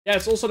Yeah,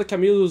 it's also the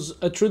Camille's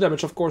true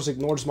damage, of course,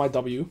 ignores my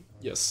W.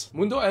 Yes.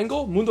 Mundo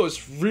angle? Mundo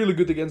is really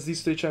good against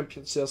these three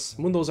champions, yes.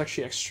 Mundo is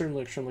actually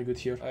extremely good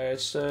here.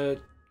 Let's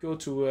go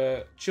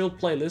to chill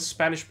playlist,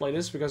 Spanish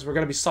playlist, because we're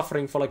gonna be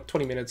suffering for like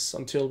 20 minutes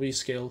until we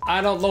scale.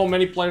 I don't know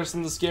many players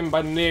in this game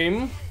by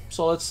name,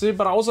 so let's see,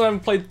 but I also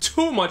haven't played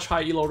too much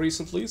high elo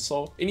recently,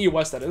 so in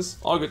EOS that is.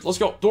 All good, let's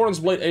go. Doran's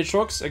Blade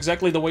Aatrox,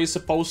 exactly the way it's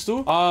supposed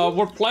to.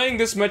 We're playing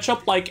this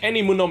matchup like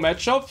any Mundo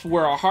matchup.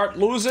 We're hard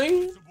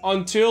losing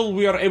until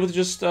we are able to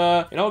just, you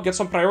know, get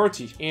some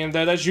priority. And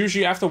that's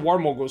usually after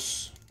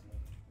Warmogos.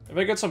 If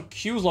I get some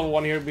Qs level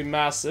 1 here, it'd be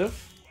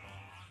massive.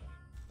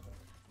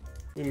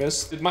 We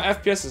missed. My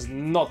FPS is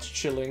not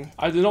chilling.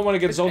 I do not want to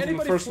get zoned from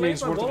the first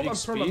lane's worth of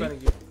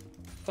XP.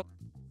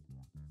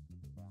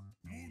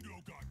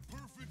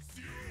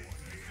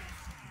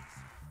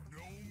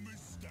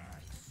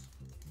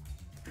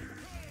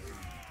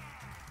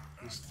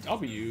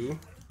 W.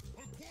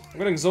 I'm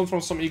getting zoned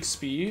from some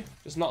XP.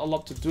 There's not a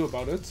lot to do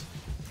about it.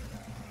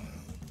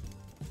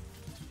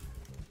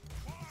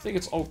 I think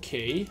it's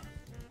okay.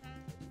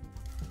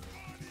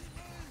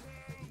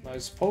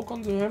 Nice poke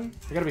onto him.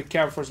 I gotta be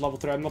careful for his level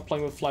 3. I'm not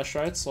playing with flash,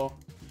 right? So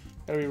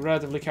gotta be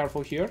relatively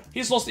careful here.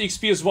 He's lost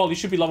XP as well. He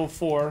should be level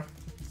 4.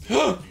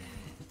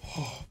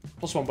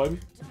 +1, baby.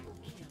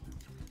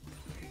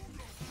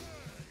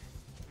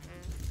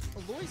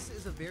 Alois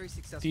is a very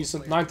successful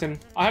decent. player. 19.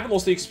 I haven't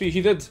lost the XP.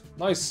 He did.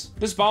 Nice.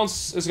 This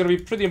bounce is gonna be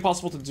pretty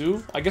impossible to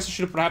do. I guess I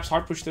should have perhaps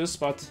hard pushed this,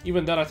 but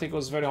even then I think it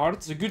was very hard.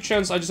 There's a good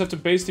chance I just have to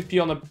base TP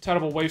on a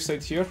terrible wave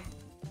state here.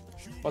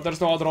 But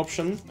there's no other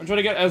option. I'm trying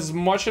to get as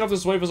much out of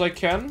this wave as I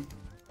can.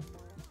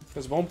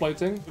 Because bone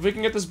plating. If we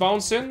can get this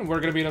bounce in,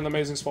 we're gonna be in an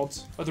amazing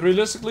spot. But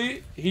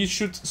realistically, he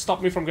should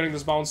stop me from getting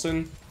this bounce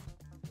in.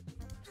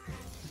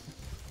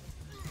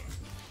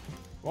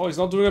 Well, he's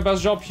not doing a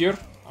best job here.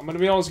 I'm gonna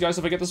be honest, guys.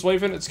 If I get this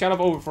wave in, it's kind of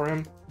over for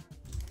him.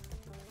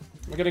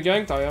 Am I getting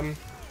ganked? I am.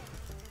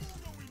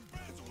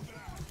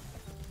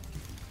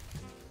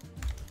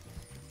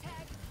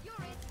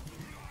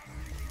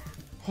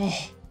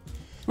 Oh.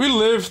 We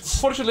lived.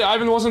 Fortunately,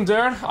 Ivan wasn't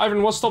there.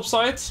 Ivan was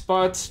topside,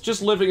 but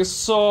just living is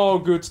so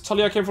good.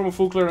 Talia came from a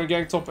full clear and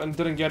ganked top and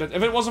didn't get it.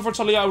 If it wasn't for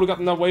Talia, I would have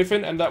gotten that wave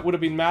in, and that would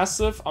have been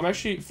massive. I'm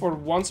actually, for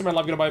once in my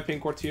life, gonna buy a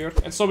pink ward here.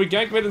 And so we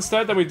ganked mid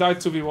instead, then we died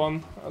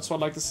 2v1. That's what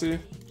I'd like to see.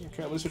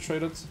 Okay, at least we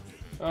traded.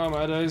 Oh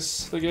my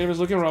days. The game is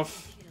looking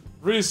rough.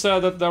 Really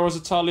sad that there was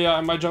a Talia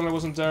and my jungler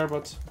wasn't there,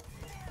 but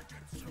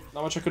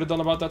not much I could have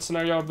done about that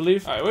scenario, I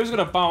believe. Alright, we're just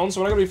gonna bounce.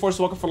 We're not gonna be forced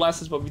to walk up for last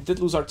hits, but we did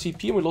lose our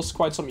TP and we lost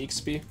quite some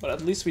XP. But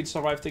at least we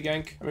survived the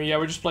gank. I mean, yeah,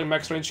 we're just playing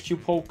max range Q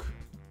poke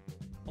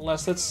on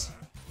last hits.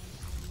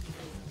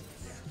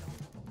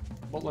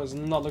 Bot lane is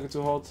not looking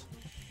too hot.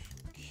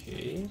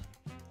 Okay.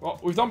 Well,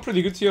 we've done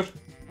pretty good here.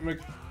 I'm gonna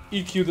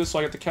EQ this so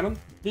I get the cannon.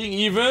 Being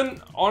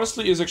even,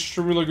 honestly, is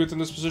extremely good in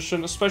this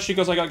position, especially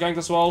because I got ganked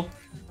as well.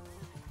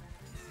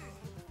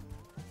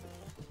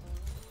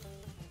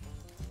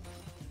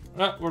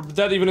 We're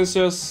dead even in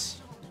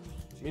CS.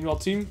 Meanwhile,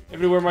 team.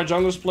 Everywhere my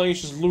jungler's playing,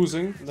 she's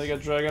losing. They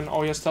get dragon.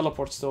 Oh, he has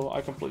teleport still.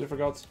 I completely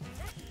forgot.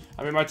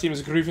 I mean, my team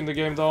is griefing the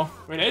game, though.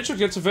 I mean, Aatrox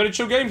gets a very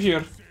chill game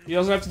here. He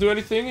doesn't have to do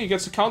anything. He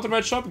gets a counter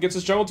matchup, gets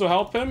his jungle to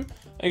help him,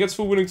 and he gets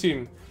full winning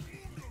team.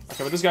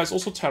 Okay, but this guy's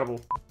also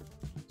terrible.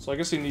 So I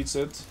guess he needs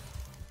it.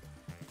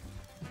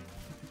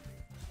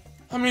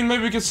 I mean,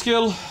 maybe we could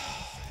skill.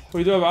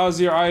 We do have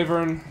Azir,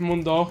 Ivern,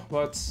 Mundo,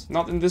 but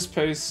not in this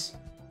pace.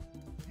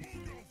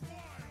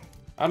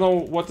 I don't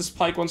know what this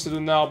Pyke wants to do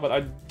now, but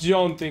I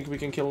don't think we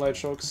can kill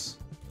Aatrox.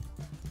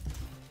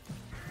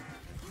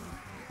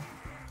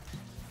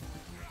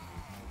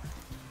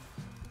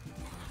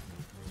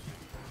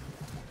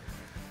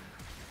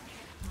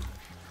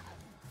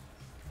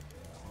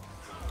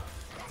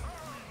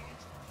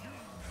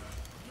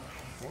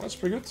 Well, that's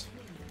pretty good.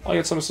 I'll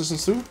get some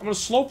assistance too. I'm gonna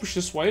slow push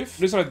this wave.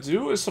 The reason I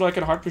do is so that I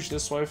can hard push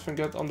this wave and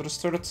get under this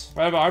turret. If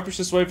I have a hard push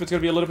this wave, it's gonna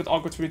be a little bit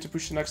awkward for me to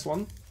push the next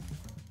one.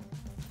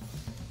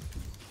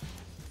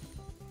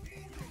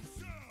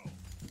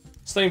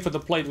 Staying for the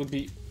plate would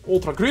be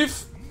ultra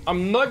grief.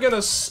 I'm not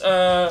gonna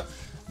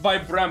buy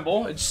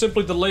Bramble. It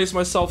simply delays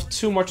myself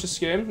too much this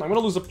game. I'm gonna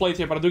lose the plate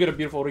here, but I do get a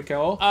beautiful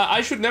recall.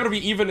 I should never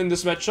be even in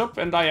this matchup,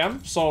 and I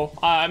am. So,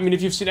 I mean,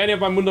 if you've seen any of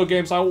my Mundo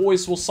games, I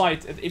always will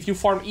cite, if you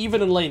farm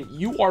even in lane,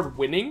 you are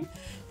winning.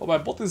 But my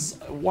bot is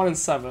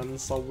 1-7,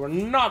 so we're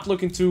not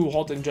looking too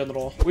hot in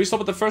general. Will we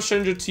stop at the first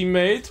challenger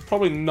teammate?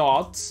 Probably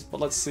not,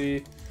 but let's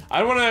see. I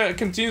don't want to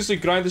continuously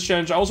grind this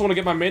challenge. I also want to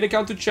get my main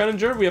account to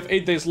challenger. We have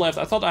 8 days left.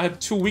 I thought I had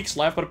 2 weeks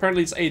left, but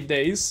apparently it's 8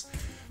 days.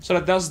 So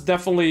that does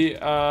definitely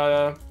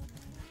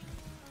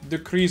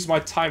decrease my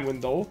time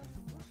window.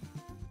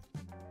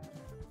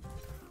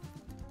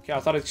 Okay, I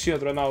thought she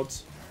had run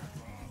out.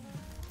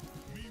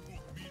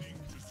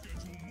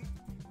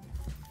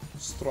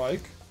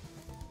 Strike.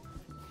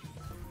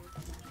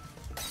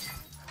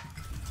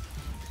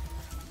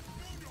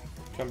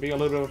 Okay, I'm being a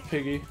little bit of a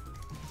piggy.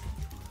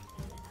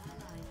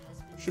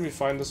 Should be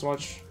fine this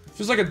much.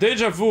 Feels like a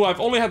deja vu. I've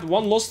only had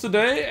one loss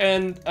today,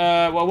 and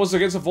well, it was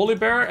against a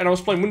Volibear, and I was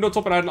playing Mundo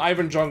top and I had an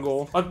Ivan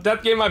jungle. But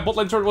that game, my bot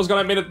lane turret was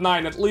gonna minute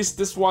 9. At least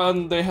this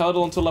one, they held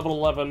on until level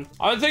 11.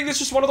 I think this is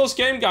just one of those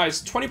games,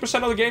 guys.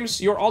 20% of the games,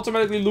 you're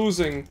automatically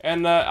losing.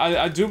 And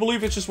I do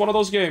believe it's just one of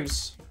those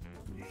games.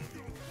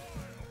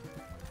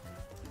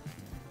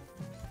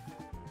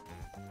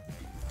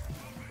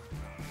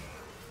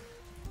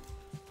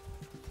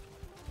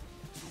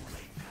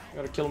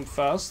 Gotta kill him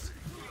fast.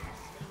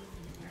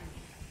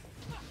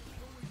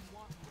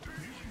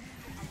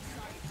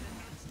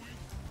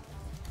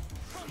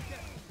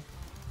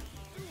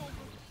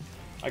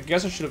 I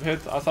guess I should have hit.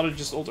 I thought I'd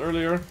just ult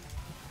earlier.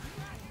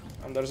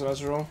 And there's an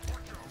Ezreal.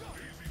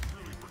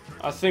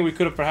 I think we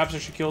could have perhaps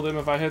actually killed him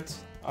if I hit.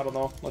 I don't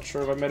know. Not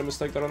sure if I made a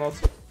mistake there or not.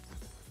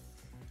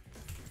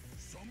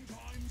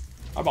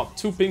 I bought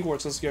 2 pink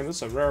wards this game. This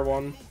is a rare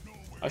one.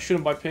 I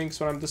shouldn't buy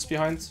pinks when I'm this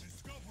behind.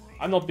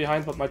 I'm not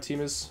behind, but my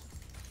team is.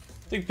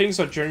 I think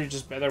pinks are generally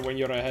just better when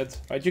you're ahead.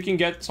 Right? You can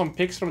get some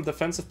picks from a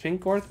defensive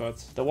pink ward,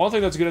 but the one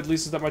thing that's good at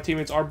least is that my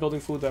teammates are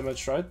building full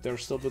damage, right? They're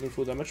still building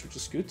full damage, which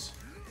is good.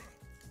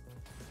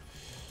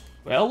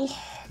 Well,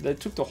 they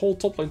took the whole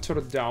top lane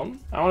turret down.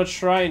 I want to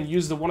try and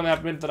use the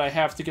 1.5 minute that I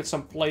have to get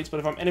some plates,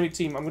 but if I'm enemy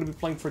team, I'm going to be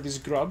playing for these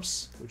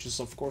grubs, which is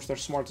of course their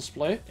smartest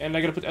play. And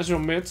I'm going to put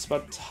Ezreal mid,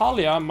 but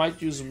Talia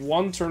might use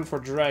 1 turn for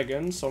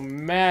Dragon, so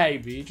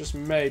maybe, just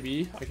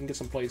maybe, I can get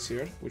some plates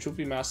here, which would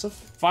be massive.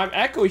 If I'm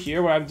Echo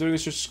here, what I'm doing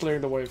is just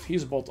clearing the wave.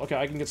 He's bot. Okay,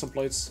 I can get some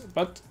plates,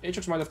 but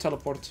Aatrox might have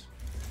teleport.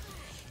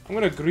 I'm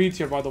going to greed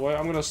here, by the way.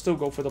 I'm going to still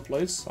go for the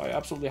plates. I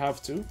absolutely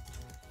have to.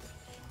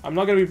 I'm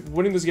not going to be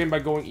winning this game by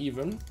going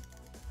even.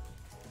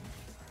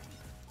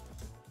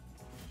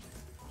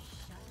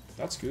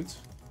 That's good.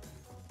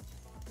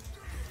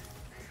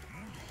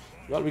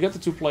 Well, we get the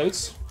 2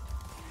 plates.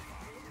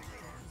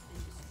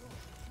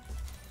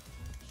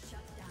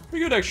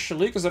 Pretty good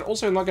actually, because they're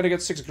also not gonna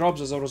get 6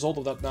 grubs as a result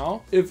of that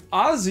now. If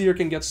Azir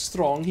can get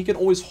strong, he can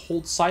always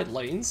hold side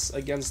lanes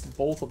against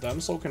both of them,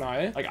 so can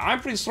I. Like,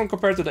 I'm pretty strong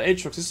compared to the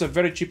Aatrox. This is a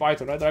very cheap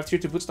item, right? I have tier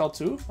 2 boot style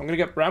too. I'm gonna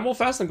get Bramble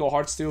fast and go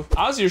Heartsteel.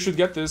 Azir should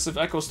get this if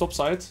Echo stops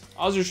side.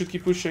 Azir should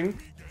keep pushing.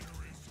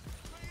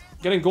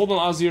 Getting gold on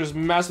Azir is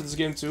massive this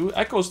game too.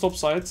 Echo top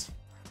side.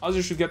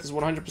 Azir should get this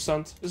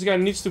 100%. This guy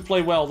needs to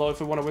play well though if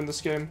we want to win this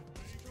game.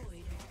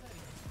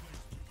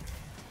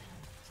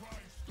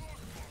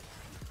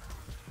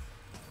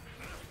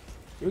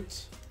 Good.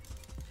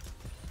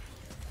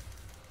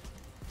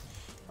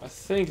 I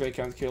think they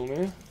can't kill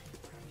me.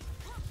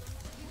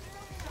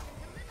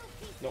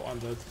 No, I'm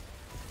dead.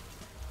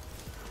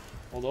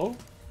 Although,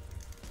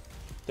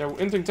 they're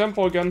inting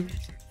tempo again.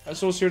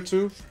 Ezreal's here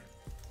too.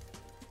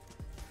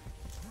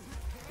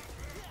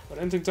 But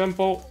inting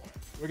tempo.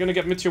 We're gonna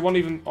get mid tier 1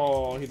 even.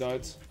 Oh, he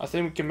died. I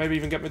think we can maybe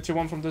even get mid tier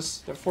 1 from this.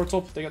 They're 4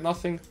 top. They got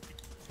nothing.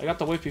 I got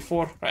the wave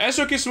before. Right,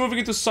 Ezreal keeps moving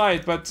into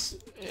side, but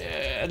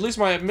at least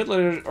my mid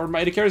laner or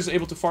my AD carry is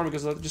able to farm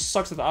because it just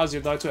sucks that the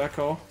Azir died to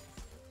Echo.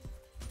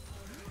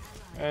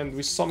 And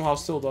we somehow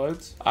still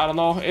died. I don't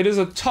know. It is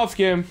a tough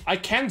game. I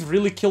can't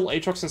really kill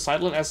Aatrox in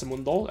side lane as a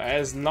Mundo. That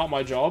is not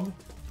my job.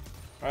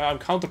 Right, I'm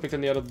counterpicked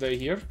in the other day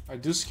here. I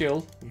do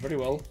skill very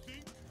well.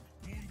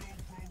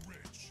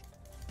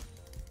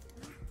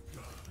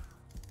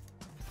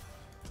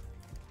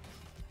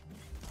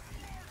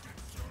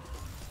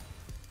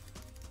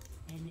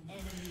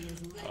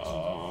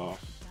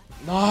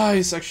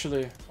 Nice,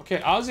 actually. Okay,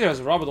 Azir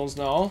has Rabadons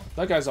now.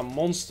 That guy's a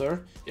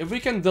monster. If we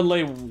can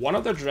delay one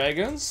of their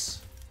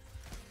dragons,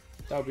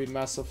 that would be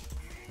massive.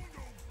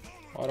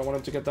 Oh, I don't want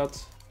him to get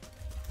that.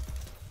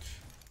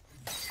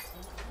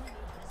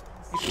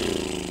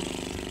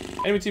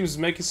 Enemy team is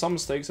making some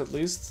mistakes at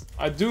least.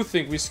 I do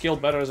think we scale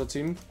better as a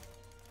team.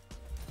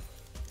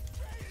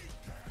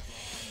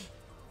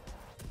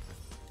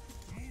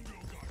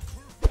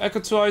 Echo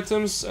 2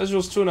 items,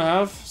 Ezreal's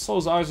 2.5, so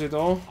is Azir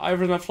though.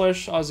 Ivern my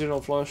flash, Azir no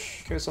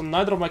flash. Okay, so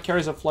neither of my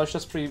carries have flash,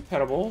 that's pretty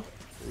terrible.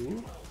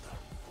 Ooh.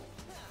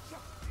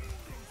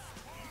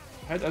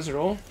 Head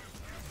Ezreal.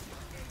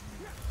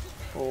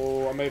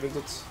 Oh, I may have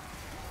hinted.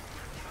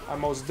 I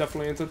most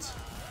definitely hinted.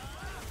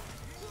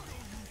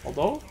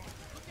 Although...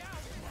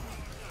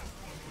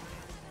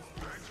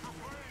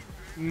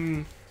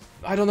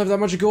 I don't have that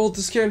much gold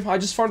this game. I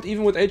just farmed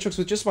even with Aatrox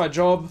with just my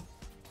job.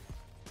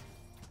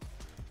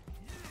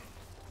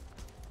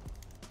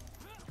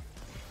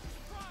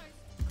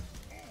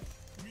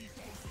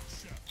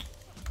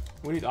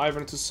 We need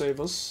Ivern to save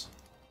us.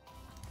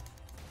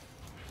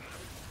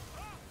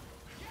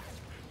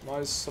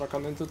 Nice,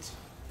 Rakan hinted.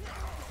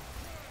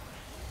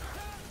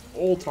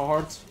 Ultra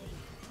hard.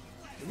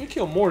 If we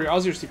kill Mori,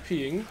 Azir's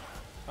TPing.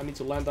 I need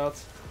to land that.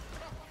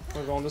 I'm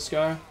gonna go on this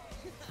guy.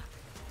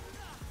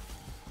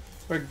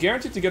 We're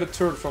guaranteed to get a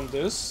turret from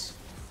this.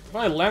 If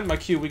I land my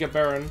Q, we get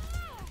Baron.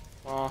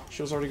 Ah,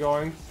 she was already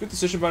going. Good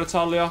decision by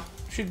Talia.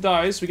 If she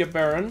dies, we get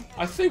Baron.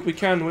 I think we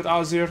can with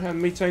Azir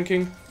and me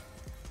tanking.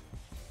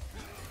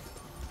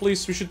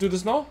 Please, we should do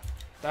this now.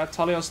 That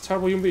Talia's a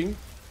terrible human being.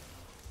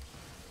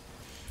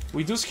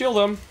 We do skill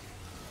them.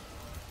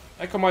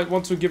 Echo might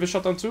want to give a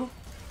shutdown too.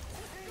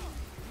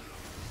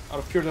 out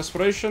of pure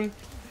desperation.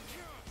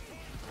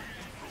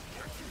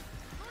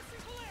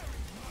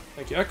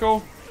 Thank you,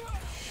 Echo.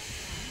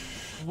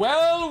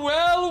 Well,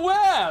 well,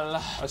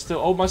 well. I still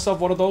owe myself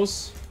one of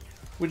those.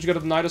 We just gotta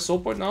deny the soul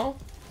point now.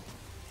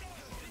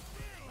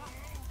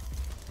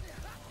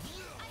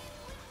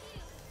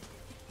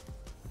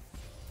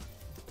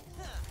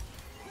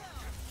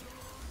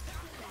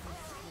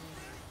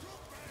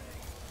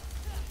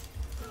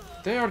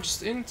 They are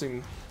just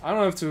inting. I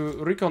don't have to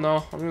recall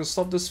now. I'm gonna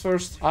stop this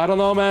first. I don't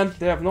know, man.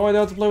 They have no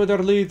idea how to play with their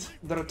lead.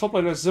 Their top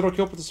lane has 0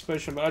 kill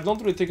participation, but I don't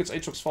really think it's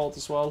Aatrox's fault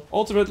as well.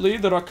 Ultimately,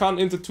 the Rakan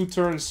into 2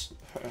 turns.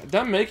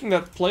 Them making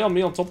that play on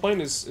me on top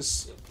lane is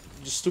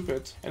just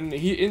stupid. And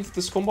he inted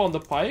this combo on the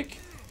Pyke.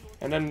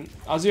 And then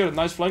Azir had a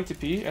nice flank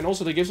TP. And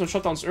also they gave some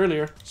shutdowns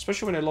earlier,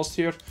 especially when they lost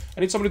here. I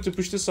need somebody to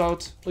push this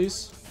out,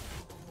 please.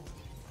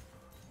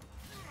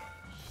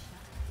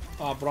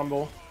 Ah,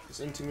 Bramble is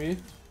into me.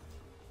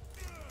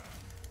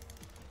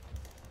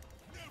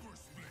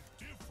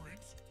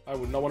 I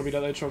would not want to be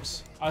that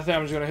Aatrox. I think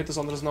I'm just gonna hit this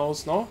under his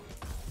nose. No?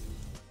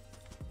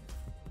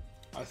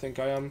 I think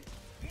I am.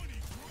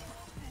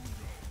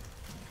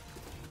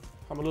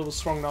 I'm a little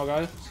strong now,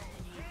 guys.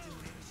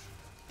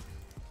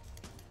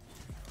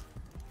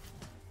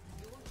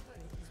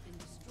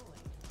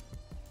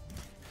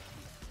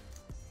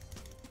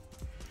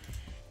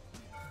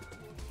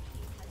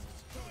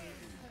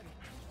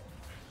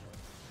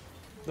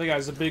 That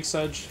guy's a big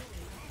sedge.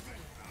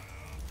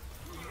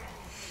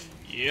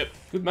 Yep.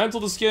 Good mantle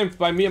this game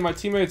by me and my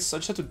teammates. I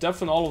just had to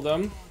deafen all of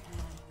them.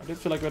 I did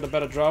feel like we had a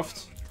better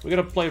draft. We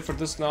gotta play for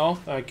this now.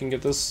 I can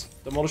get this.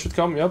 The model should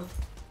come, yep.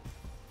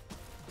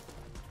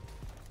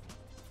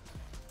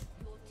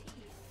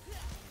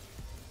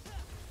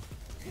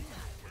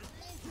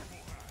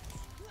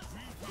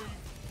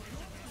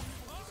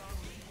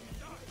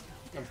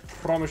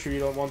 I promise you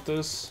don't want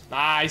this.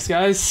 Nice,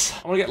 guys.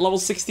 I want to get level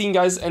 16,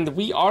 guys, and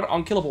we are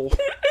unkillable.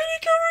 Any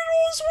carry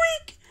was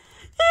weak.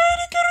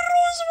 Any carry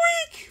was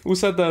weak. Who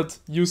said that?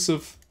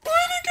 Yusuf.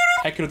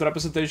 Accurate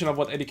representation of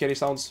what Eddie carry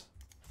sounds.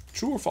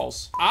 True or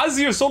false?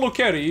 Azir solo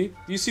carry.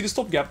 Do you see the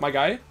stop gap, my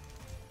guy?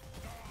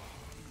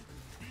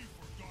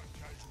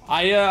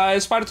 I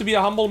aspire to be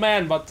a humble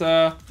man, but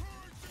the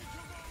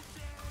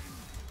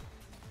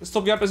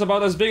stop gap is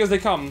about as big as they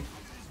come.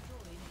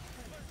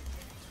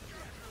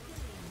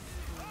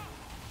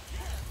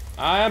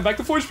 I am back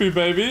to full speed,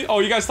 baby. Oh,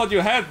 you guys thought you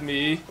had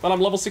me. Well, I'm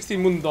level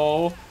 16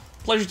 Mundo.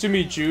 Pleasure to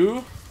meet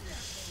you.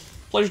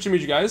 Pleasure to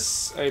meet you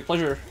guys. Hey,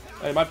 pleasure.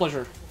 Hey, my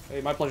pleasure.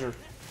 Hey, my pleasure.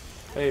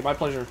 Hey, my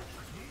pleasure.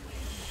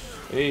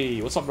 Hey,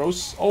 what's up,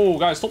 bros? Oh,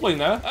 guys, stop playing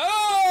there.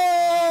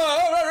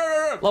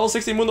 Oh! Level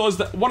 16 Mundo is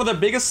one of the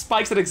biggest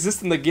spikes that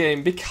exist in the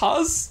game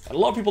because, and a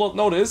lot of people don't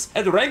know this,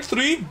 at rank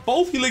 3,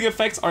 both healing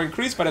effects are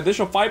increased by an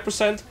additional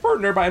 5% per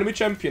nearby enemy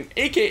champion,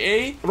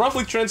 aka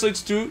roughly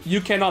translates to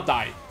you cannot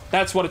die.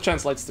 That's what it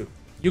translates to.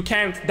 You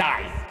can't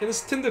die. Can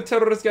this Tinder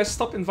terrorist guy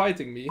stop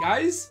inviting me?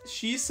 Guys,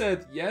 she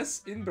said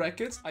yes, in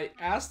brackets. I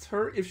asked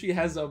her if she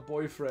has a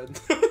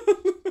boyfriend.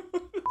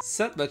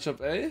 Set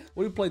matchup, eh?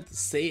 What do you play to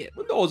say it?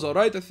 Mundo was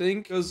alright, I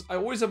think, because I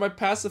always have my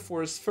passive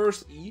for his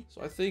first E.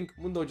 So I think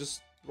Mundo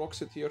just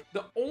rocks it here.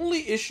 The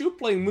only issue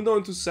playing Mundo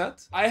into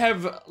set, I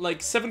have like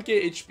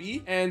 7k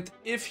HP, and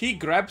if he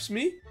grabs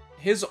me,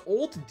 his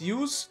ult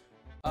deals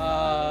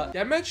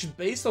damage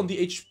based on the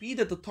HP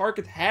that the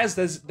target has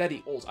that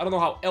he ults. I don't know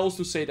how else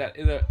to say that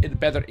in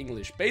better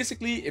English.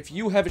 Basically, if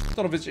you have a shit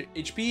ton of his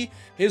HP,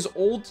 his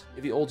ult,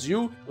 if he ults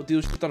you, will deal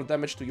a shit ton of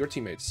damage to your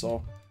teammates.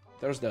 So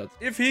there's that.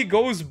 If he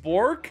goes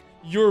Bork,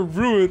 you're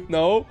ruined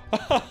now.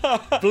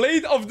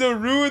 Blade of the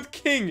Ruined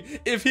King.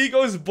 If he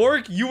goes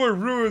Bork, you were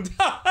ruined.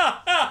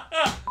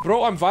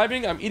 Bro, I'm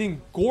vibing. I'm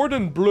eating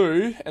Gordon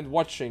Bleu and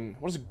watching.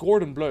 What is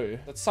Gordon Bleu?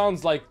 That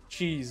sounds like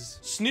cheese.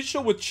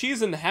 Schnitzel with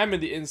cheese and ham in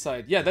the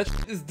inside. Yeah, that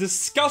is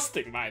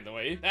disgusting, by the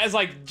way. That is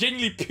like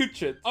genuinely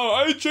putrid. Oh,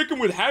 I ate chicken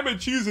with ham and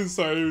cheese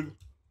inside.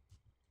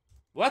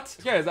 What?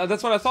 Yeah,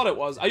 that's what I thought it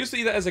was. I used to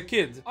eat that as a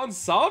kid.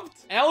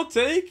 Unsubbed? I'll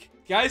take.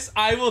 Guys,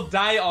 I will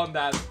die on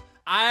that.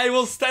 I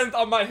will stand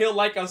on my hill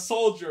like a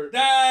soldier.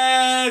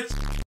 That's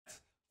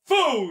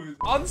food.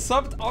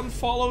 Unsubbed,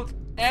 unfollowed,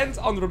 and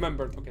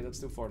unremembered. Okay, that's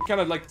too far.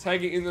 Kind of like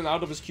tagging in and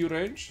out of his Q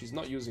range. He's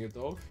not using it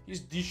though.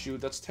 He's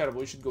D-shoot. That's terrible.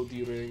 He should go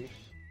D-ring.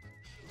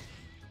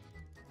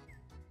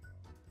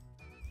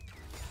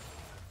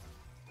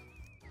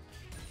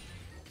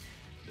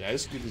 Yeah,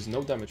 this dude is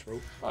no damage, bro.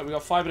 Alright, we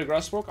got 5 in the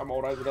grass smoke. I'm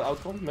alright with that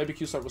outcome. Maybe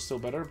Q-start was still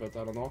better, but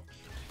I don't know.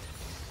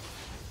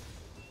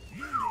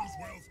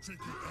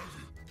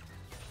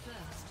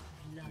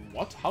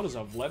 What? How does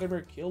a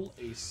Vladimir kill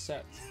a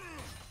set?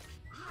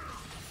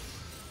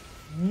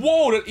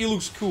 Whoa, that E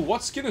looks cool.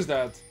 What skin is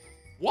that?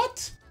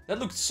 What? That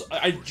looked so...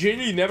 I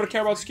genuinely never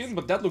care about skin,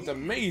 but that looked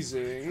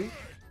amazing.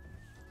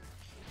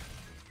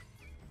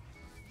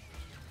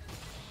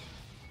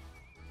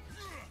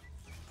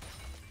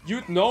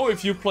 You'd know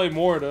if you play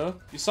Morda.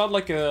 You sound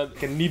like a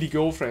needy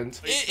girlfriend.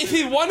 If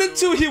he wanted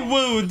to, he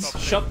would.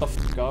 Shut the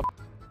fuck up.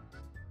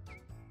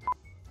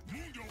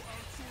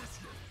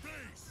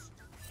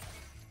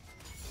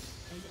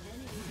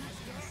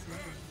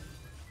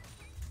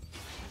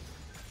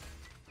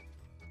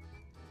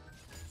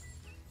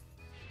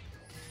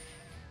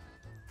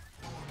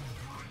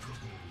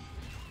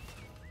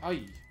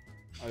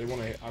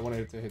 I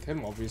wanted to hit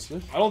him,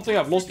 obviously. I don't think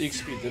I've lost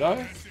EXP, did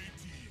I?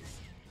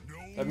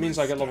 That means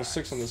I get level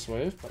 6 on this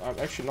wave, but I'm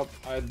actually not...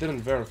 I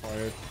didn't verify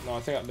it. No,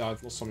 I think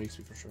I've lost some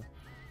EXP for sure.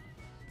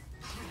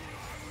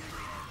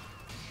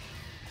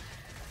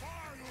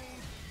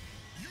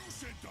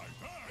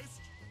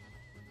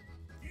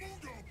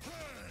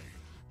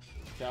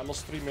 Yeah, I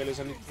lost 3 melees.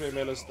 I need 3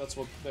 melees. That's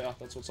what... Yeah,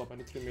 that's what's up. I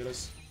need 3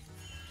 melees.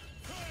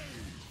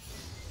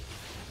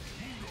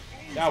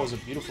 That was a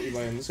beautiful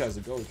E-Buy, and this guy's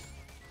the GOAT.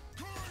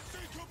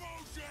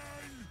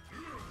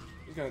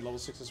 He's gonna level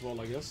 6 as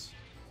well, I guess.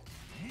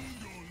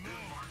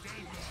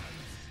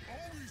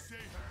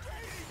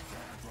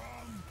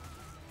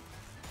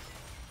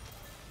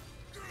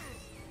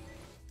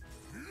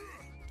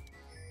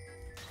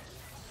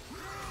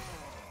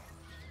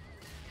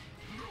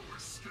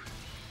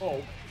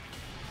 Oh.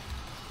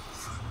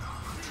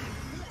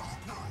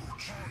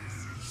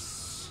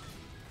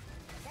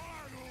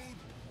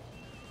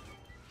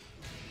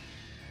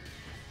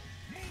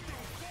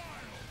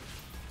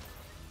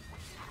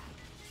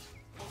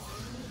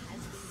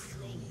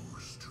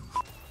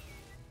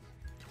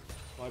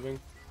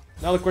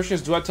 Now the question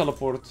is, do I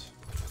teleport?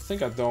 I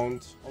think I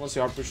don't. Unless he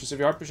hard pushes. If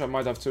he hard pushes, I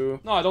might have to.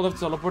 No, I don't have to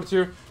teleport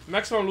here.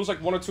 Maximum I lose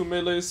like 1 or 2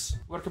 melees.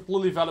 We're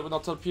completely valid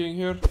without teleporting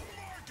here.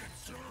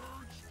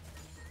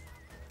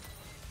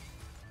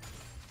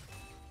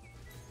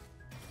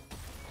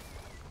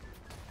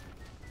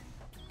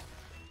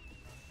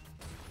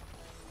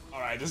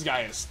 Alright, this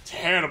guy has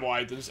terrible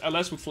items.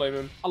 LS would flame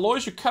him.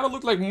 Alois, you kinda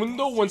look like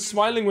Mundo when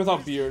smiling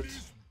without beard.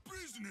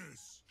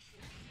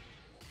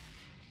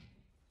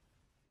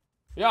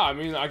 Yeah, I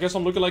mean, I guess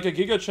I'm looking like a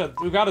Giga Chat.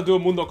 We gotta do a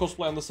Mundo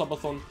cosplay on the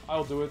subathon.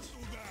 I'll do it.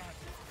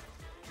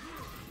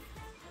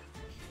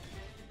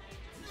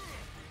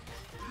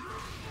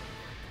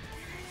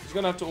 He's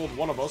gonna have to ult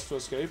one of us to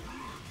escape.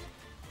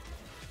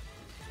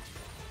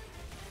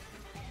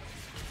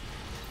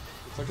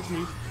 Looks like it's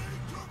me.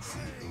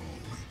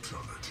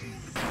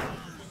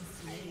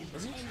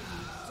 Is he?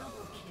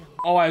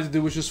 All I had to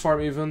do was just farm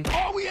even.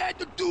 All we had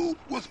to do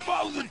was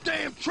follow the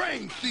damn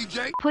train,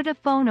 CJ. Put a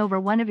phone over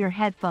one of your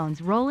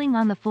headphones, rolling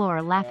on the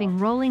floor, laughing,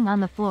 rolling on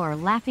the floor,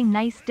 laughing,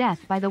 nice death,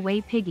 by the way,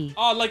 piggy.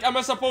 Oh, like, am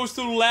I supposed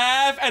to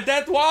laugh at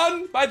that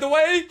one, by the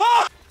way?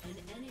 Ah!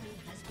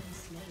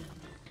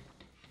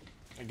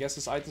 I guess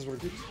his items were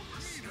good.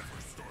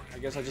 I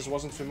guess I just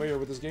wasn't familiar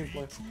with his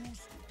gameplay.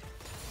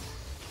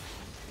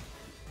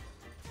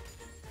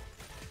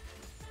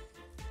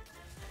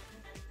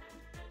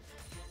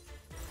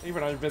 Thank you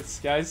for 100 bits,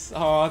 guys.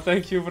 Aw,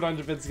 thank you for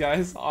 100 bits,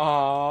 guys.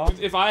 Aw.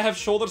 If I have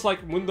shoulders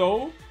like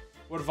Mundo,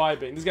 we're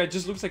vibing. This guy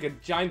just looks like a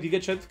giant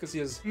Giga Chat because he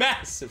has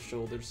massive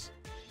shoulders.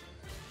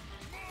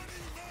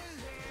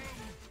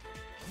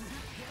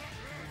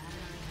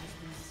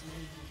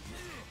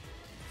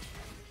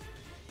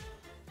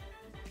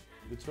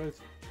 Good trade.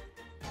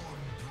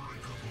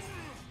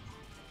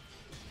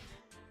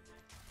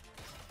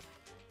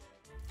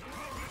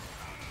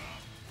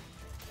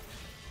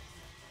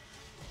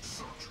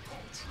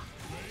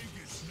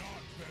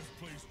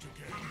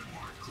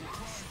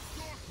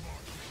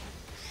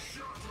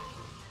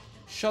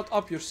 Shut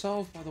up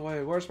yourself, by the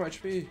way. Where's my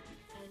HP?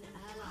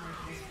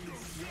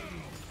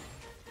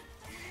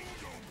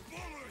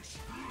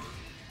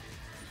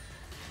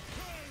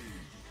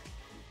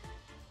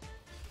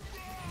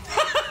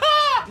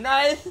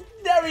 Nice!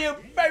 There you,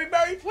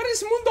 baby! What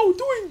is Mundo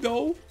doing,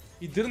 though?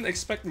 He didn't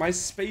expect my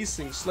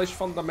spacing /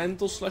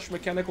 fundamental /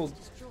 mechanical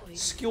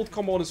skilled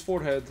combo on his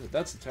forehead.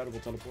 That's a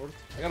terrible teleport.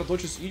 I gotta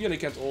dodge his E and he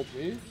can't ult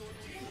me.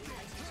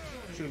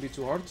 Shouldn't be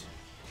too hard.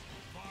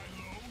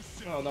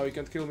 Oh, now he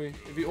can't kill me.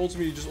 If he ults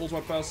me, he just ults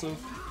my passive.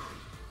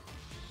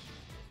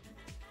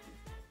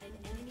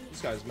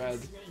 This guy's mad.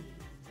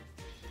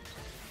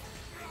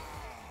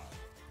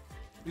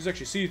 He's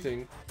actually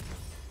seething.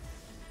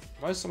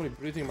 Why is somebody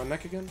breathing in my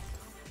neck again?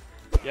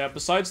 Yeah,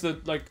 besides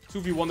the like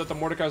 2v1 that the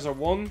Mordekaiser are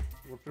won,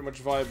 we're pretty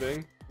much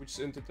vibing. We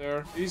just entered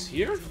there. He's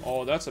here?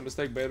 Oh, that's a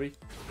mistake, baby.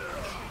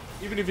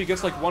 Even if he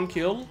gets like 1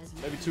 kill,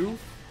 maybe 2.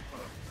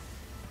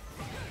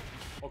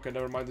 Okay,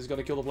 never mind. He's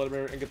gonna kill the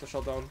Vladimir and get the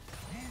shutdown.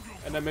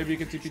 And then maybe he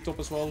can TP top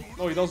as well.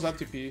 No, he doesn't have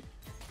TP.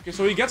 Okay,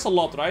 so he gets a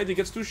lot, right? He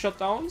gets 2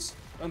 shutdowns.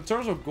 In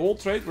terms of gold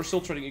trade, we're still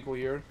trading equal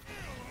here.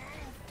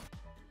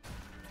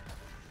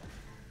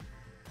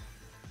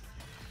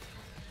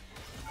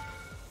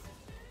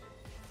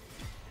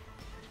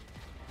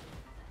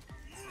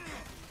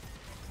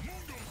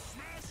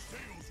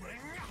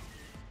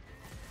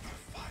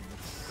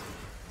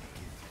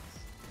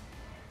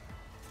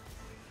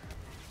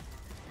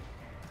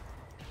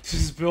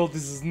 This build,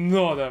 this is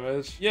no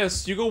damage.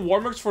 Yes, you go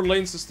Warmix for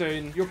lane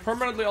sustain. You're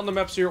permanently on the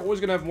map, so you're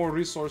always gonna have more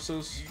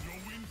resources.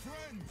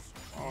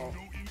 Oh.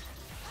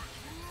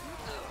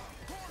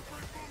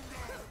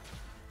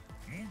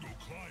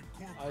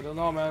 I don't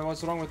know, man.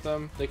 What's wrong with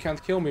them? They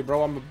can't kill me,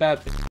 bro. I'm a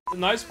bad bitch. The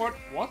nice part...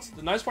 What?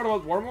 The nice part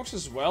about Warmix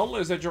as well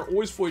is that you're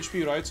always full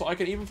HP, right? So I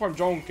can even farm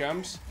jungle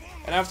camps.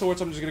 And afterwards,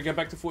 I'm just gonna get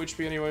back to full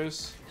HP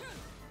anyways.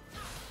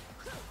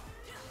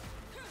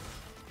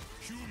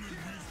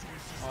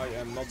 I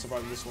am not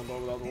surviving this one though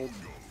without ult.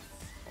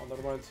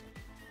 never mind.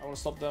 I want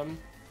to stop them.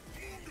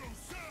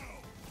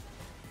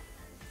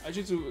 I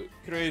need to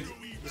create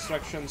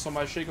distraction so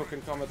my Shaco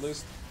can come at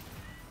least.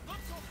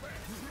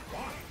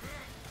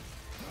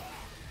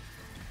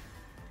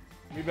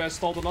 Maybe I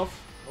stalled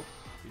enough? Nope,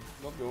 he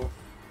did not go.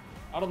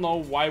 I don't know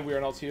why we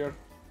are not here.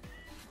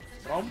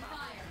 From?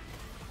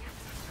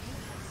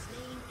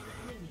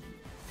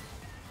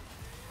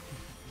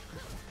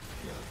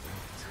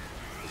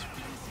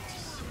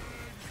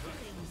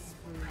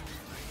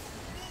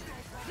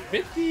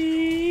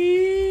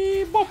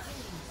 Bitty bop.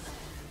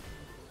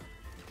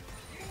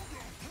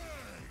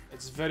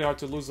 It's very hard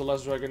to lose the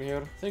last dragon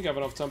here. I think I have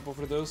enough tempo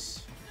for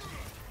this.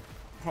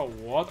 Oh,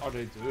 what are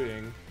they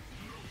doing?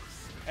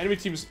 Enemy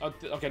teams.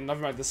 Okay,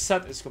 never mind. The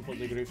set is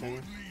completely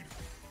griefing.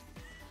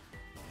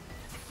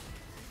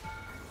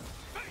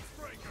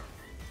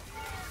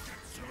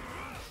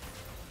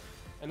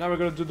 And now we're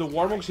gonna do the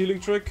Warmog's healing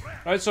trick.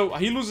 Right, so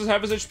he loses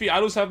half his HP, I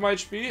lose half my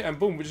HP, and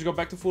boom, we just go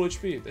back to full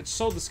HP. It's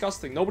so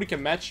disgusting. Nobody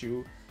can match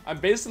you. I'm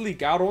basically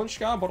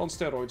Garonchka, but on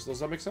steroids.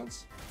 Does that make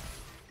sense?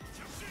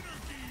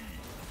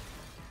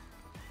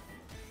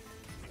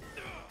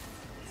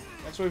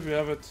 Next wave we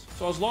have it.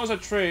 So as long as I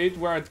trade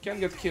where I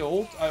can get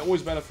killed, I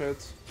always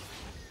benefit.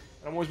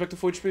 And I'm always back to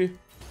full HP.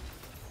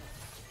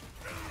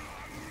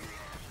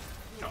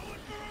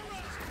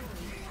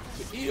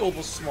 The E-ult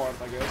was smart,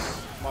 I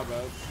guess. My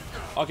bad.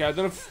 Okay, I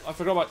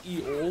forgot about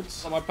E-ult.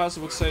 So my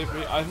passive would save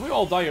me. If we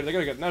all die here, they're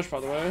gonna get Nash, by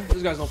the way.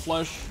 This guy's no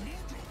flesh.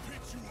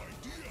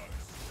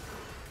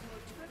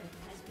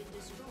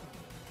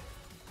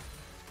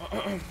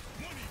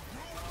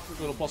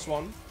 Little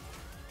 +1.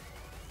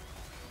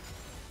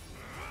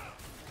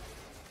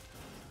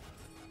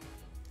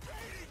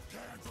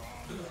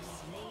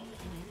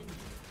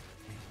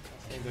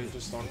 I think they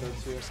just started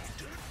here.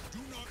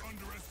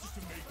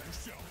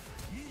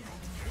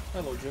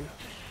 Hello, Jim.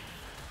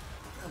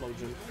 Hello,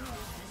 Jim.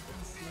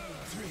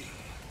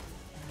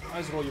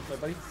 Nice roll you play,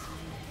 buddy.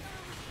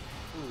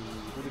 Ooh,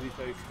 who did he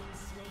take?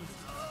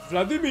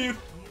 Vladimir!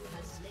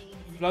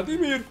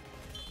 Vladimir!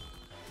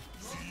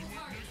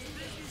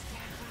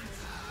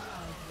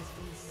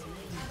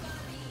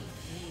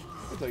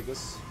 I'll take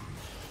this.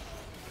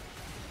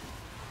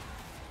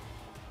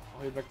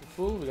 Oh, you're back to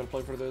full? We gotta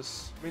play for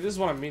this. I mean, this is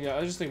what I mean.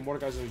 I just think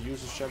Mordekai's a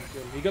useless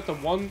champion. He got the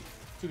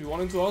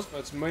 1-2v1 into us, but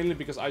it's mainly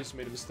because I just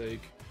made a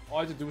mistake. All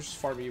I had to do was just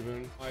farm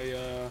even.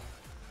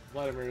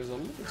 Vladimir is a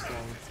little bit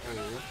strong.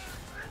 Oh.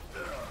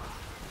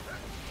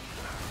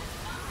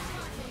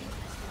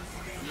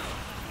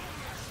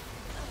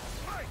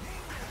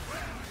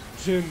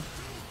 Jin!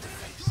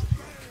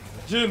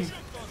 Jin!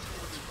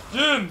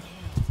 Jin!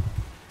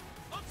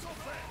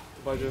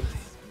 Goodbye, Jin.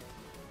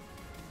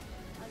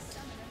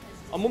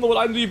 Mundo, what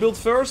item do you build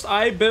first?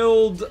 I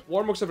build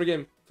Warmog's every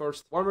game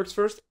first. Warmog's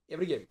first,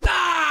 every game.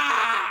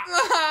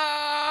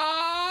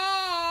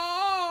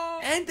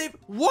 And they...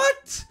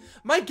 What?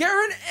 My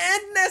Garen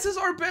and Nessus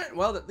are banned.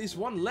 Well, at least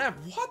one left.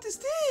 What is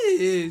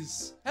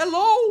this?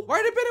 Hello? Why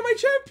are they banning my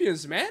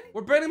champions, man?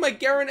 We're banning my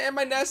Garen and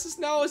my Nessus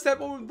now? Is that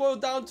what we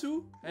boiled down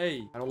to?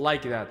 Hey, I don't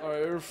like that.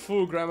 Alright, we're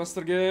full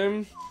Grandmaster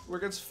game. We're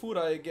against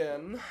Furai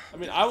again. I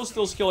mean, I will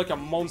still scale like a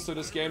monster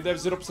this game. They have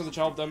 0%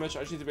 health damage.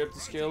 I just need to be able to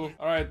scale.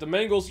 Alright, the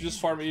main goal is to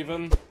just farm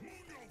even.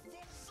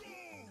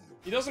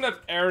 He doesn't have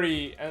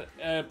airy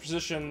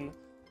precision,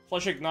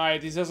 flash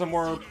ignite. He has a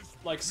more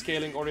like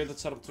scaling oriented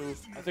setup too.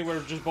 I think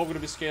we're just both gonna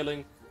be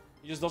scaling.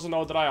 He just doesn't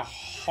know that I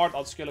hard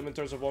outscale him in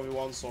terms of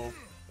 1v1, so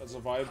that's a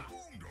vibe.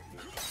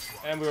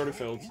 And we already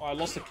failed. Oh, I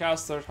lost the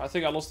caster. I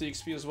think I lost the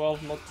XP as well.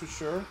 I'm not too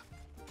sure.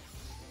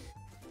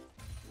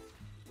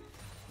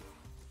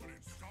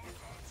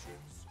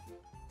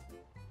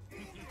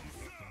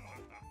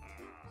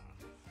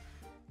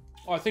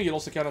 Oh, I think he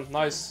lost the cannon.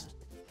 Nice.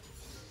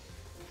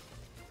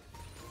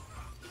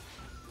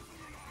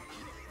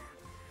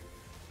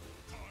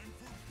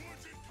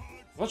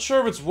 Not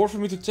sure if it's worth for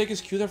me to take his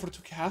Q there for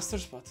 2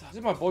 casters, but is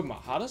it my boy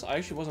Hades? I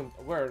actually wasn't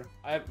aware.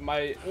 I have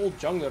my old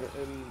jungler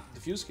in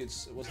Diffuse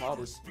Kids. It was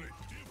Hades.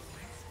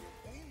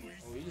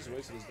 Oh, he just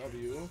wasted his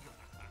W.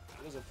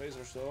 He does a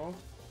phaser so.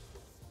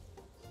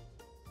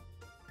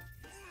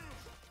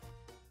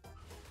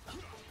 I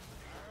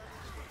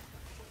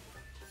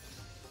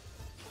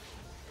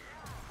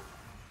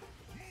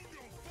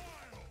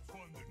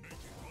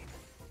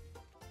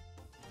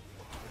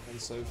can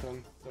save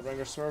him. The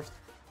Ranger smurfed.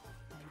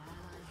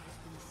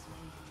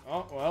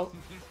 Oh, well,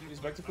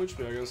 he's back to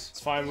HP, I guess. It's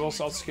fine, we'll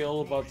also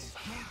outskill, but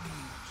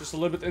just a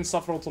little bit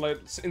insufferable to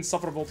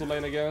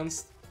lane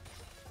against.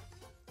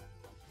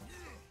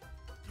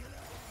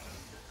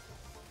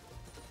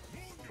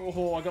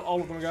 Oh, I got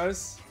all of them,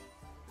 guys.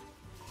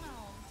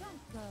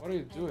 What are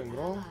you doing,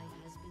 bro?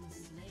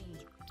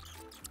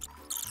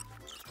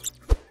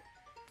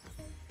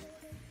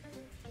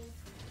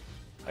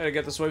 I gotta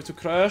get this wave to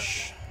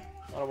crash.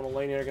 I don't want to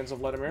lane here against a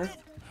Vladimir.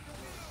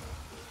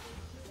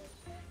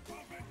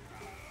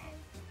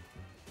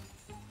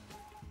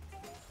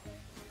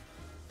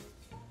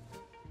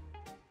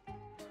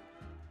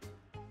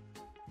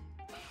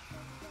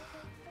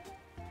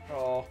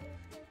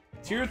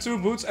 Tier 2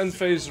 boots and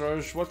phase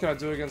rush. What can I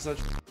do against that?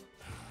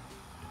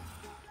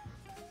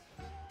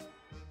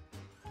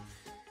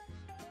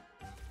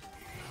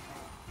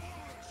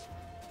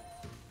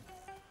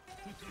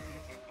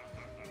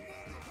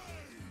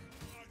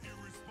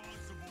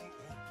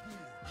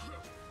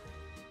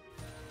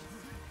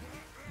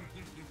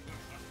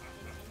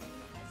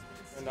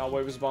 And now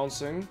wave is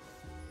bouncing.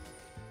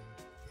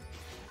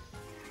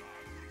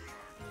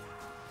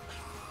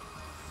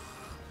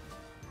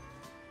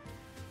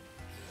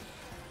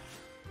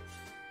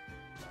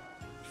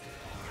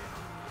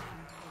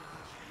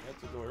 I had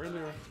to go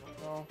earlier.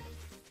 No.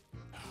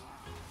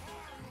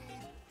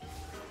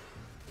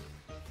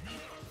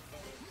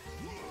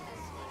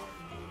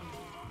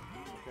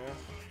 Okay.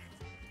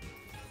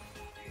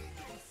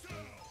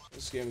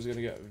 This game is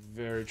gonna get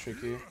very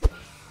tricky.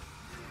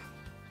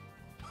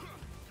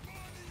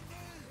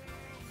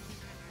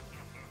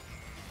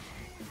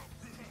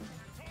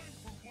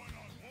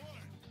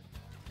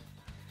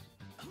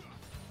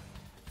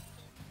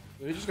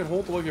 You just can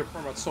hold the wave your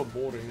perma, it's so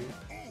boring.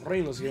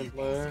 Brainless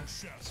gameplay.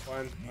 It's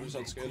fine. I'm just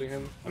outscaling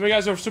him. I mean,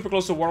 guys, we're super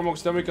close to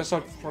Warmox, then we can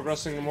start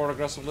progressing more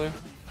aggressively.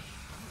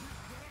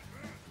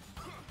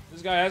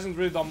 This guy hasn't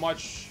really done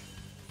much.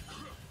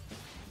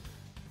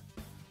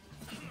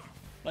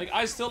 Like,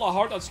 I still a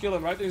hard outskill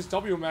him, right? He's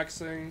W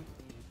maxing.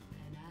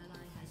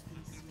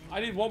 I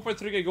need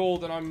 1.3k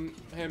gold and I'm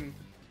him.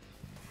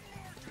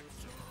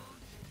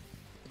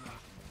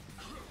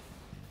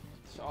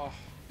 Oh.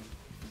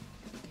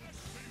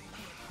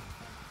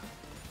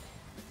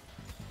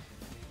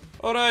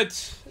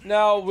 Alright,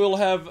 now we'll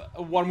have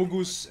a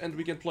Warmugus and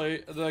we can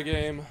play the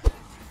game.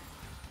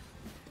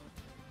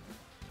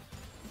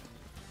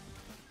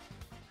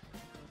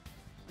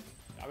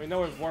 I mean,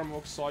 now we have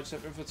Warmux, so I just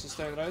have infinite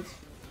sustain, right?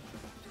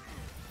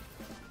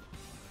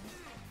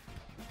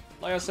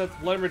 Like I said,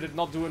 Vladimir did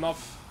not do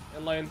enough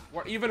in lane.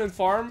 Or even in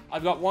farm,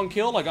 I've got one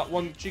kill, I got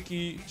one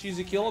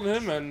cheesy kill on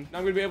him, and now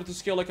I'm gonna be able to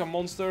scale like a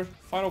monster.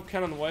 Final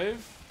cannon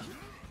wave.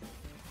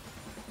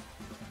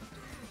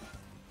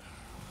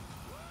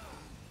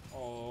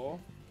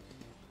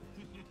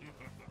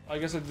 I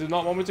guess I did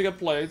not want me to get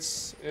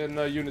plates in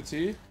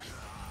Unity.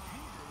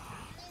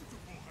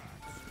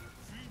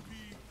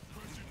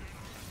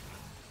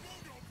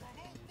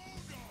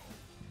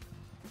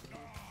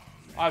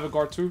 I have a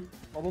guard too.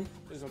 Problem.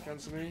 Please don't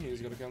cancel me.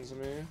 He's gonna cancel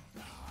me.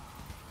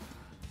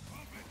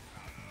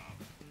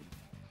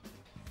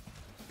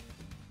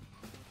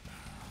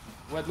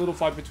 We had a little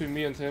fight between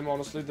me and him,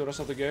 honestly, the rest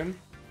of the game.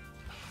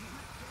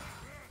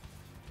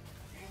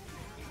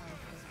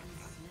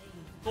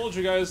 Told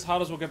you guys,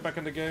 Hades will get back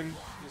in the game.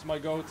 He's my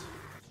goat.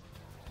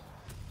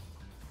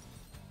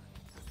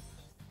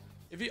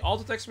 If he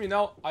auto-attacks me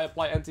now, I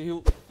apply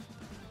anti-heal.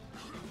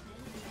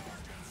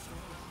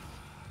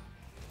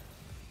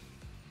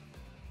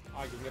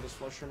 I can get his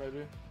flusher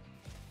maybe.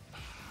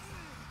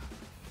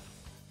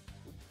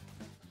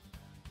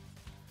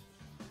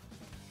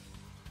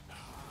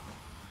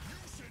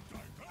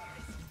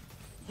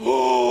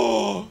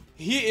 Oh,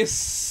 he is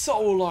so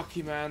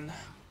lucky, man.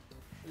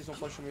 Please don't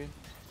flush me.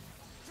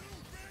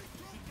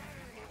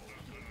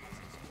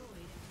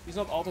 He's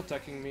not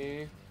auto-attacking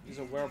me. He's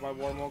aware of my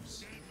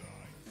Warmox.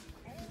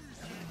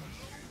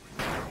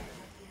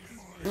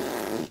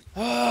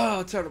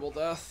 Ah, terrible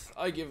death.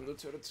 I give him the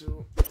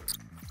 2-2.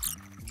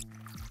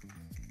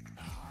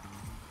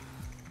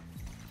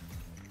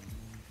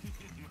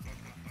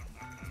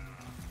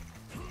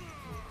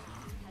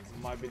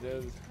 Might be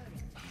dead.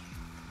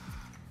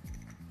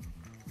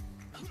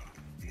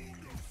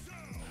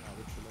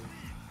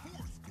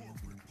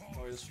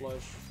 Oh, he's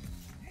flash.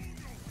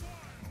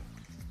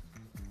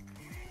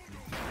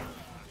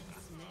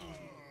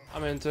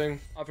 I'm hinting.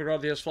 I figured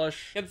out he has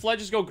flash. Can Flash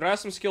just go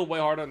grass some skill way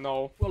harder?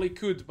 No. Well, he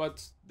could,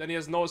 but then he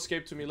has no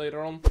escape to me later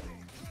on.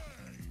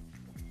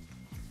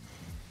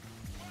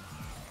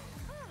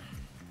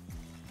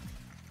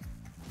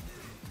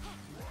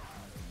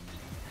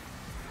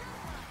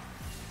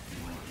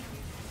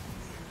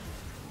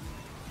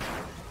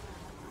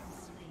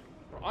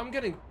 I'm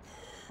getting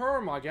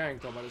perma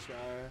ganked though by this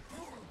guy.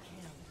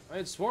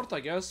 It's worth,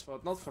 I guess,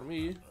 but not for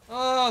me.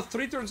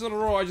 3 turns in a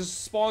row, I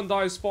just spawn,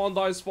 die, spawn,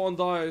 die, spawn,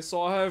 die.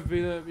 So I have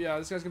been, yeah,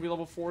 this guy's gonna be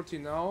level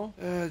 14 now.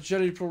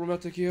 Generally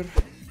problematic here.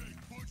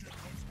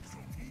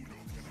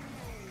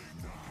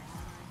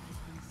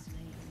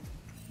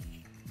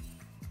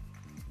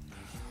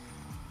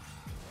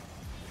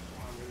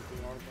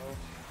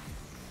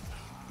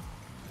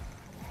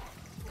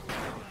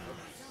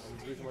 I'm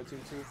griefing my team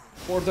too.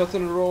 4 deaths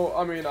in a row,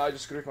 I mean, I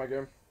just grief my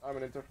game. I'm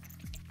an Inter.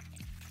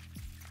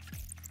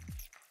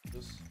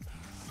 This.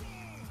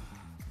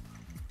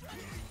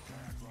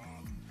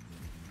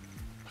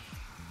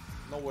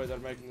 No way they're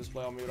making this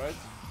play on me, right?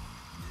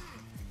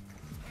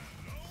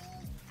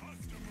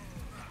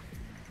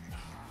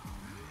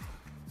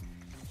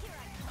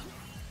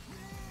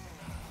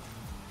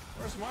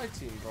 Where's my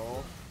team,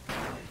 bro?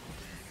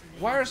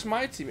 Where's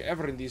my team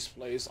ever in these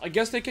plays? I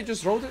guess they can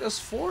just rotate as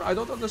 4? I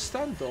don't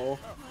understand, though.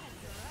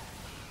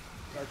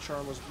 That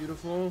charm was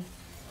beautiful.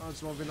 Oh,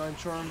 it's 1v9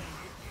 charm.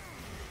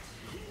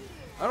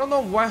 I don't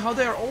know how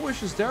they are always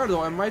just there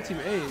though, and my team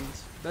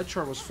ain't. That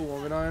charm was full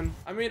on nine.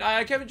 I mean,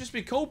 I can't just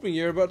be coping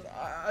here, but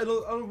I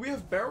don't. We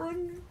have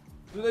Baron.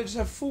 Do they just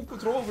have full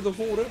control over the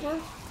whole river?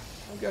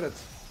 I don't get it.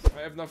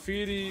 I have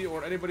Nafiri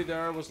or anybody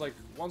there was like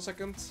 1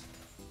 second.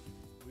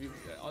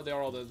 They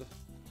are all dead.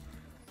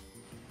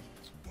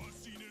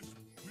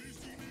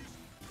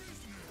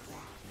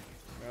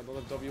 I don't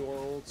have W or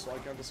ult, so I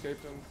can't escape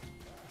them.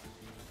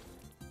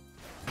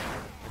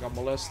 I got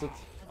molested.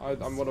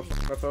 I'm gonna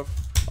FF.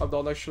 I'm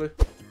done actually.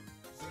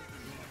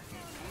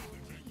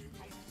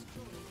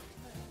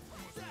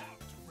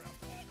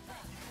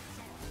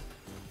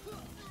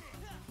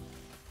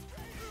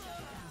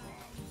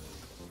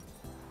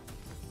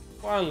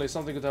 Finally,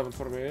 something could happen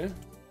for me.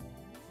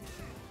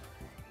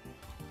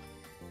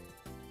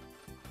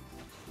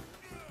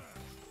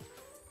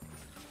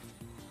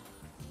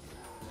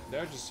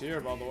 They're just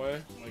here, by the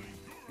way. Like,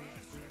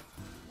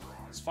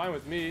 it's fine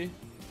with me.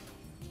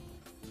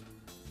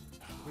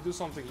 We do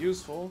something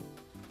useful.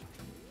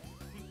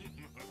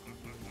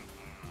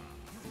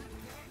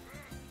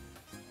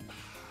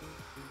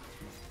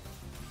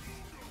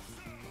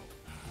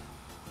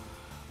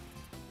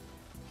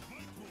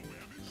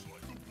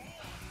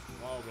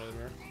 Wow,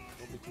 Vladimir.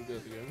 Don't be too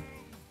good again.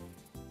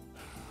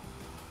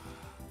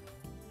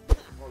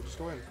 Oh, just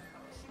go in.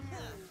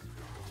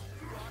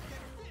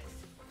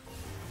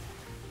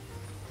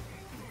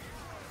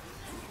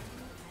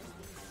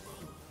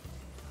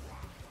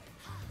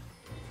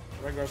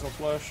 Rengar's no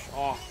flash.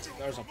 Oh,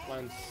 there's a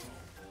plant.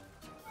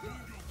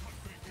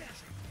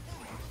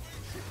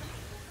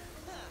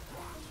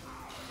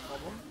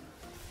 Problem.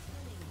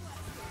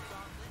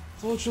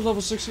 Told you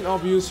level 16. Oh,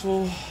 be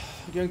useful.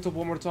 Ganked up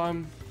one more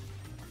time.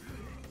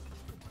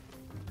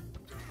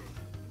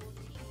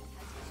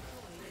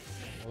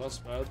 Well, that's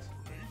bad.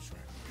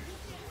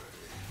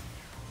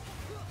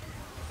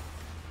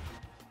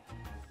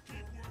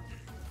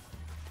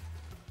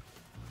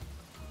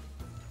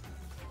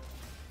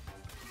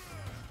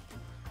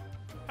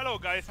 Hello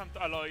guys, I'm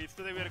Alois.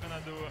 Today we're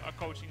gonna do a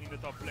coaching in the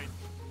top lane.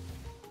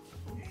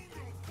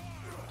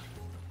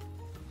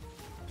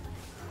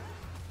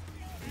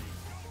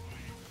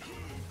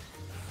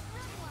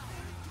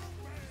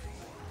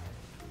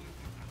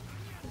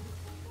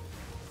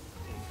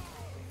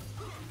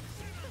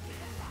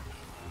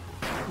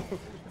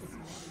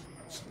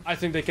 I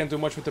think they can't do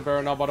much with the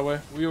Baron now, by the way.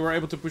 We were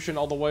able to push in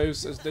all the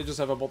waves. They just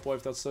have a bot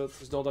wave, that's it.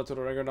 Just don't that to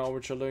the Rengar now, we're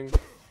chilling.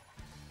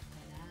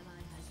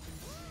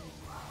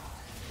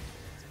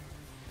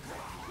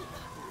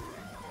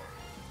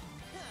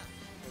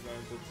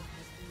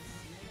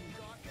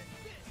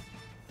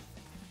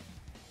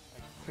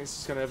 He's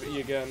just gonna have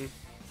E again.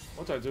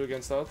 What do I do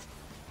against that?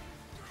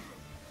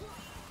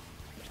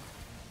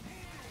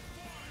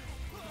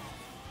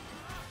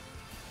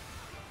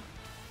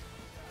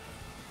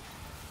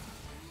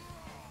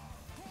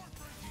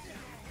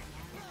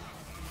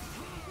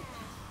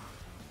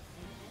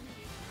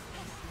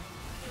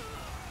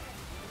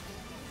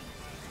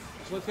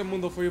 Let's get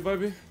Mundo for you,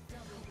 baby.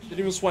 Didn't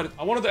even sweat it.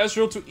 I wanted the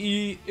Ezreal to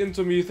E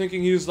into me,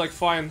 thinking he was like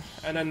fine.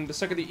 And then the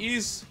second he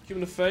E's, give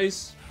him the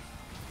face.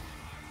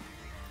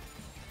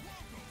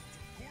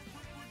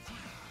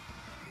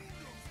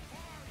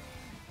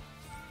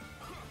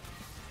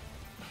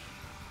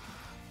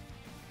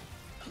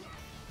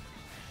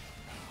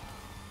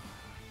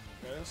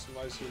 Okay, that's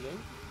nice healing.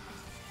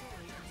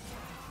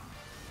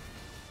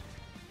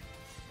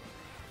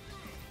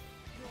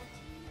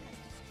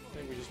 I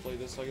think we just play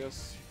this, I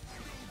guess.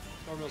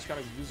 Carmel's kind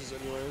of uses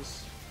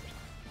anyways.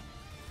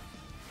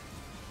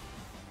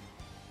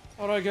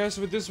 Alright guys,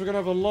 with this we're gonna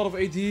have a lot of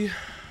AD. Take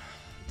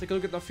a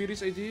look at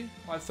Nafiri's AD.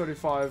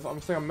 535. I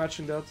think I'm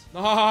matching that.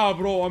 Nah,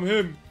 bro, I'm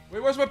him.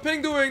 Wait, what's my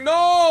ping doing?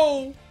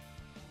 No!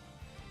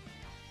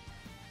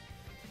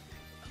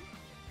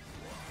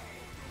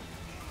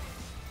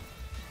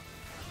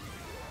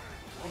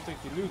 I don't think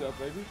you knew that,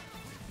 baby.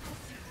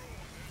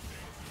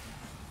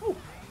 Ooh,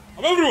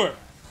 I'm everywhere!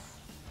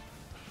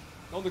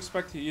 Don't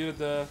expect he needed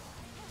the...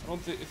 I don't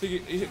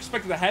think he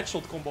expected a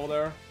headshot combo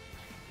there.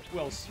 Who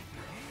else?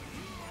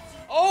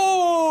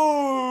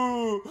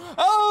 Oh!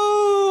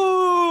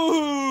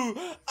 Oh!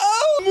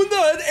 Oh! Mundo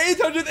at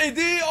 800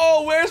 AD!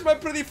 Oh, where's my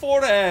pretty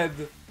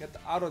forehead? Get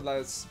out of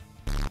this.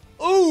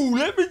 Oh,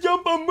 let me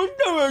jump on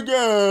Mundo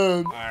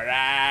again!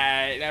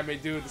 Alright, let me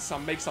do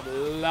some, make some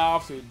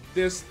love to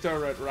this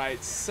turret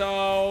right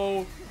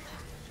so.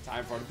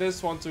 Time for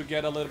this one to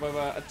get a little bit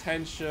of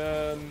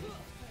attention.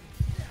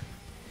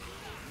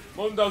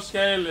 Mundo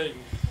scaling.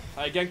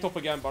 I ganked up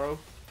again, bro.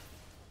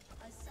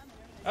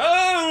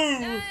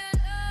 Oh!